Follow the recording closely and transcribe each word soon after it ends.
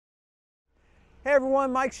Hey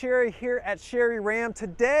everyone, Mike Sherry here at Sherry Ram.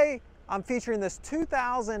 Today I'm featuring this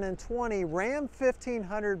 2020 Ram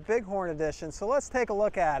 1500 Bighorn Edition. So let's take a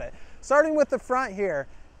look at it. Starting with the front here,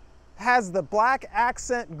 has the black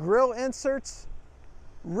accent grille inserts.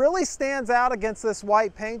 Really stands out against this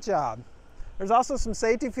white paint job. There's also some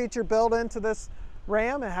safety feature built into this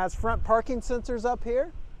Ram. It has front parking sensors up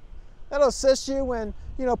here. That'll assist you when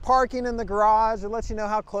parking in the garage. It lets you know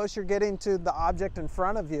how close you're getting to the object in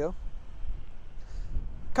front of you.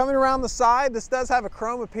 Coming around the side, this does have a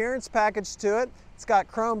chrome appearance package to it. It's got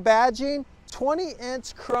chrome badging,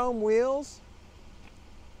 20-inch chrome wheels.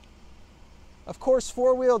 Of course,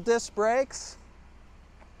 four-wheel disc brakes.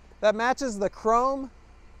 That matches the chrome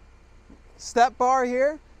step bar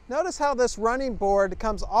here. Notice how this running board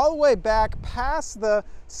comes all the way back past the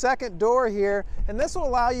second door here, and this will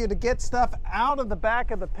allow you to get stuff out of the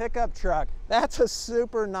back of the pickup truck. That's a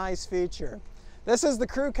super nice feature. This is the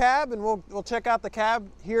crew cab, and we'll check out the cab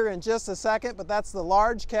here in just a second, but that's the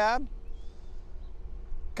large cab.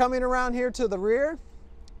 Coming around here to the rear,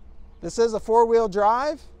 this is a four-wheel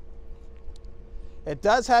drive. It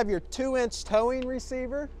does have your 2-inch towing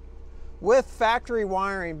receiver with factory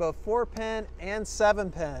wiring, both 4-pin and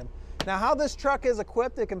 7-pin. Now, how this truck is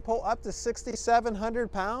equipped, it can pull up to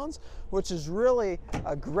 6,700 pounds, which is really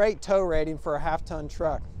a great tow rating for a half-ton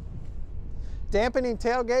truck. Dampening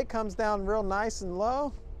tailgate comes down real nice and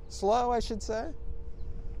slow, I should say.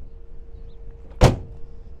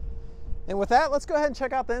 And with that, let's go ahead and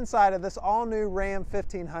check out the inside of this all-new Ram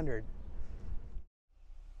 1500.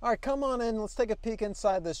 All right, come on in, let's take a peek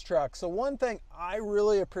inside this truck. So one thing I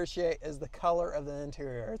really appreciate is the color of the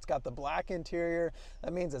interior. It's got the black interior.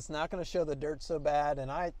 That means it's not gonna show the dirt so bad, and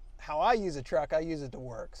how I use a truck, I use it to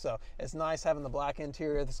work. So it's nice having the black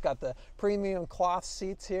interior. It's got the premium cloth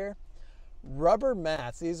seats here. Rubber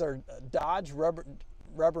mats. These are Dodge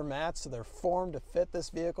rubber mats, so they're formed to fit this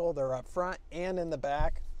vehicle. They're up front and in the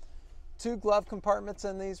back. 2 glove compartments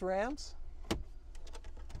in these Rams.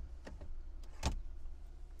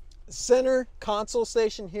 Center console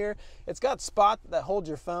station here. It's got spot that holds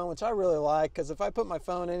your phone, which I really like, because if I put my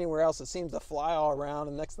phone anywhere else, it seems to fly all around,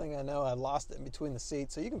 and next thing I know, I lost it in between the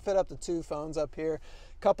seats. So you can fit up to 2 phones up here.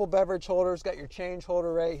 Couple beverage holders, got your change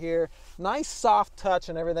holder right here. Nice soft touch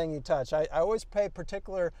on everything you touch. I always pay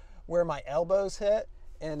particular where my elbows hit,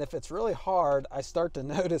 and if it's really hard, I start to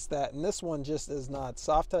notice that, and this one just is not.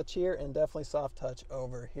 Soft touch here and definitely soft touch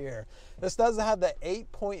over here. This does have the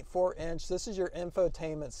 8.4 inch. This is your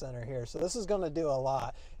infotainment center here, so this is going to do a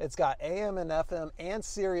lot. It's got AM and FM and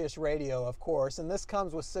Sirius radio, of course, and this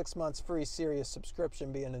comes with 6 months free Sirius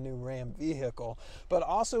subscription, being a new Ram vehicle. But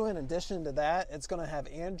also, in addition to that, it's going to have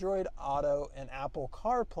Android Auto and Apple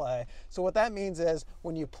CarPlay. So what that means is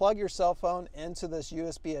when you plug your cell phone into this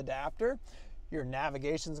USB adapter, your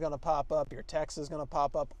navigation is going to pop up, your text is going to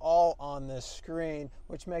pop up, all on this screen,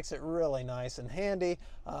 which makes it really nice and handy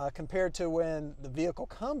compared to when the vehicle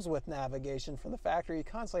comes with navigation from the factory. You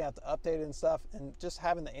constantly have to update it and stuff, and just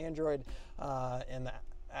having the Android and the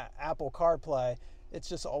Apple CarPlay, it's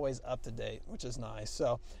just always up to date, which is nice.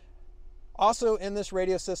 So also in this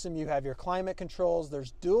radio system, you have your climate controls.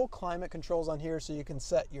 There's dual climate controls on here, so you can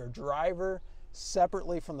set your driver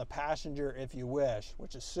separately from the passenger if you wish,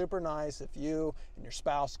 which is super nice if you and your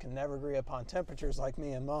spouse can never agree upon temperatures like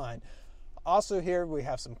me and mine. Also here we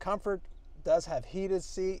have some comfort. It does have heated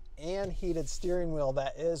seat and heated steering wheel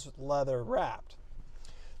that is leather wrapped.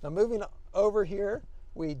 Now moving over here,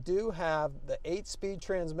 we do have the 8-speed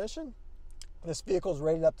transmission. This vehicle is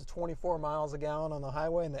rated up to 24 miles a gallon on the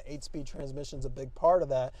highway, and the 8-speed transmission is a big part of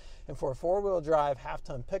that. And for a 4-wheel drive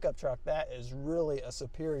half-ton pickup truck, that is really a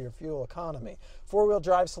superior fuel economy. 4-wheel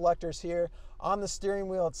drive selectors here. On the steering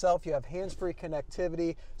wheel itself, you have hands-free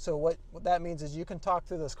connectivity. So what that means is you can talk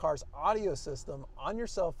through this car's audio system on your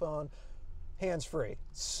cell phone hands-free.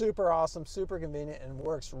 Super awesome, super convenient, and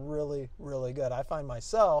works really, really good. I find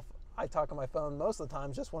myself, I talk on my phone most of the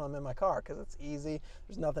time just when I'm in my car because it's easy.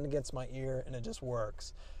 There's nothing against my ear and it just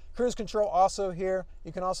works. Cruise control also here.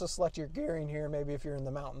 You can also select your gearing here. Maybe if you're in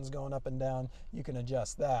the mountains going up and down, you can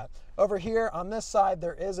adjust that. Over here on this side,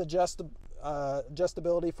 there is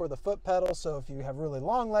adjustability for the foot pedals. So if you have really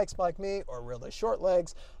long legs like me or really short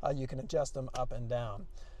legs, you can adjust them up and down.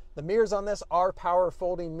 The mirrors on this are power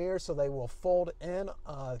folding mirrors, so they will fold in.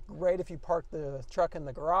 Great if you park the truck in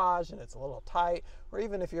the garage and it's a little tight, or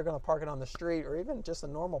even if you're going to park it on the street, or even just a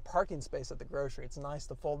normal parking space at the grocery. It's nice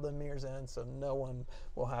to fold the mirrors in so no one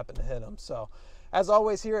will happen to hit them. So As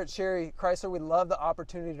always, here at Sherry Chrysler, we love the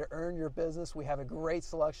opportunity to earn your business. We have a great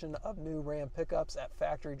selection of new Ram pickups at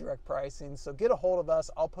factory direct pricing. So get a hold of us.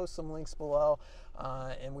 I'll post some links below.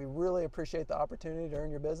 And we really appreciate the opportunity to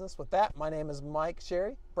earn your business. With that, my name is Mike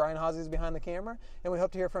Sherry. Brian Hawsey is behind the camera, and we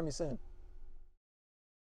hope to hear from you soon.